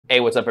Hey,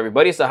 what's up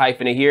everybody? It's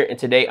TheHyphenate here, and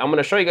today I'm going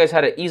to show you guys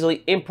how to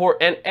easily import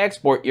and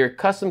export your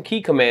custom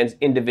key commands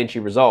in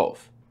DaVinci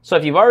Resolve. So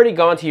if you've already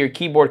gone to your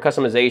keyboard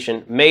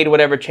customization, made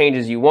whatever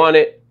changes you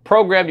wanted,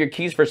 programmed your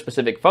keys for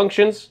specific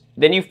functions,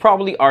 then you've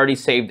probably already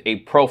saved a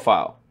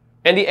profile.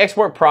 And the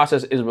export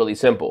process is really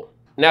simple.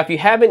 Now if you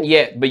haven't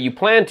yet, but you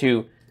plan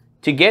to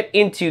get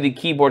into the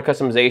keyboard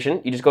customization,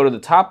 you just go to the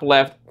top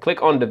left,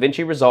 click on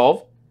DaVinci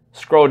Resolve,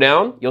 scroll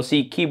down, you'll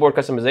see keyboard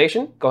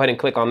customization, go ahead and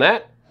click on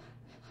that.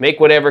 Make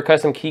whatever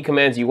custom key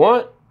commands you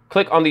want,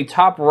 click on the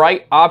top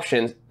right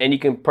options, and you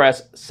can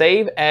press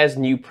Save as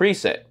New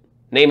Preset.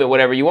 Name it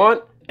whatever you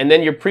want, and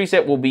then your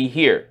preset will be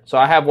here. So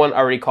I have one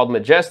already called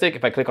Majestic.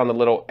 If I click on the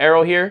little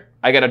arrow here,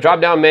 I get a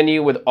drop-down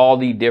menu with all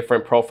the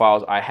different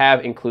profiles I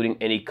have, including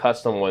any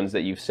custom ones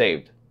that you've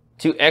saved.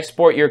 To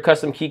export your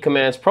custom key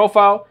commands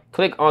profile,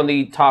 click on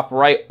the top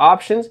right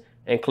options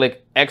and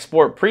click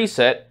Export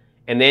Preset,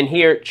 and then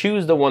here,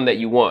 choose the one that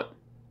you want.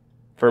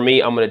 For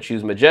me, I'm gonna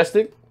choose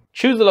Majestic.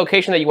 Choose the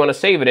location that you want to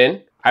save it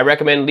in. I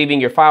recommend leaving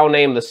your file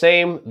name the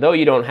same, though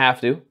you don't have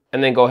to.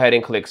 And then go ahead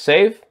and click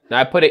Save. Now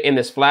I put it in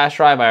this flash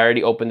drive. I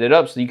already opened it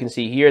up, so you can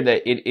see here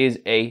that it is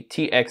a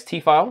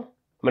TXT file.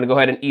 I'm going to go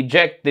ahead and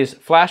eject this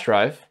flash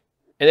drive.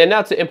 And then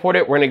now to import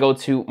it, we're going to go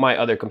to my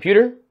other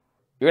computer.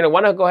 You're going to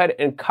want to go ahead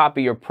and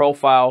copy your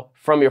profile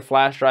from your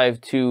flash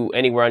drive to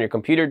anywhere on your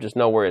computer. Just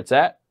know where it's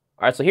at.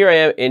 All right, so here I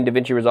am in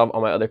DaVinci Resolve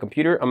on my other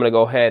computer. I'm going to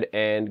go ahead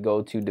and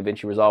go to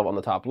DaVinci Resolve on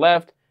the top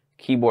left,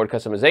 keyboard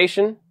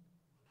customization.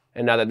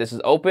 And now that this is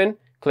open,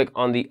 click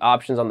on the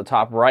options on the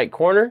top right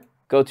corner,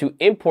 go to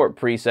Import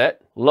Preset,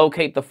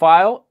 locate the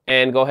file,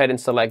 and go ahead and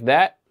select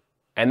that.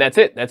 And that's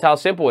it. That's how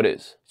simple it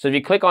is. So if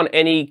you click on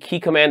any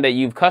key command that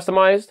you've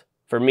customized,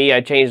 for me,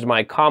 I changed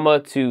my comma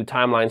to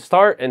timeline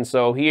start. And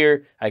so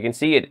here I can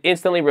see it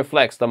instantly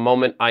reflects the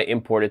moment I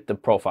imported the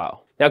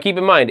profile. Now keep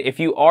in mind, if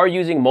you are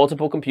using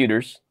multiple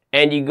computers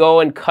and you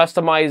go and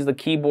customize the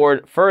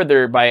keyboard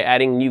further by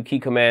adding new key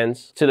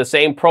commands to the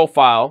same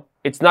profile,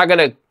 it's not going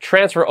to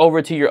transfer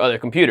over to your other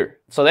computer.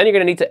 So then you're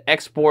going to need to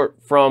export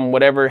from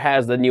whatever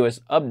has the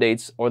newest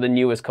updates or the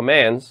newest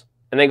commands,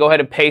 and then go ahead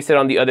and paste it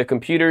on the other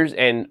computers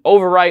and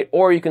overwrite,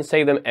 or you can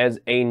save them as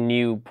a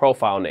new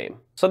profile name.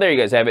 So there you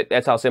guys have it.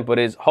 That's how simple it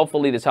is.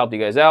 Hopefully this helped you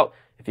guys out.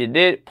 If you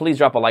did, please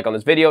drop a like on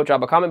this video,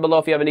 drop a comment below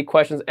if you have any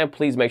questions, and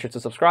please make sure to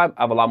subscribe.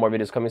 I have a lot more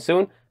videos coming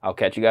soon. I'll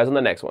catch you guys on the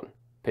next one.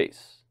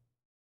 Peace.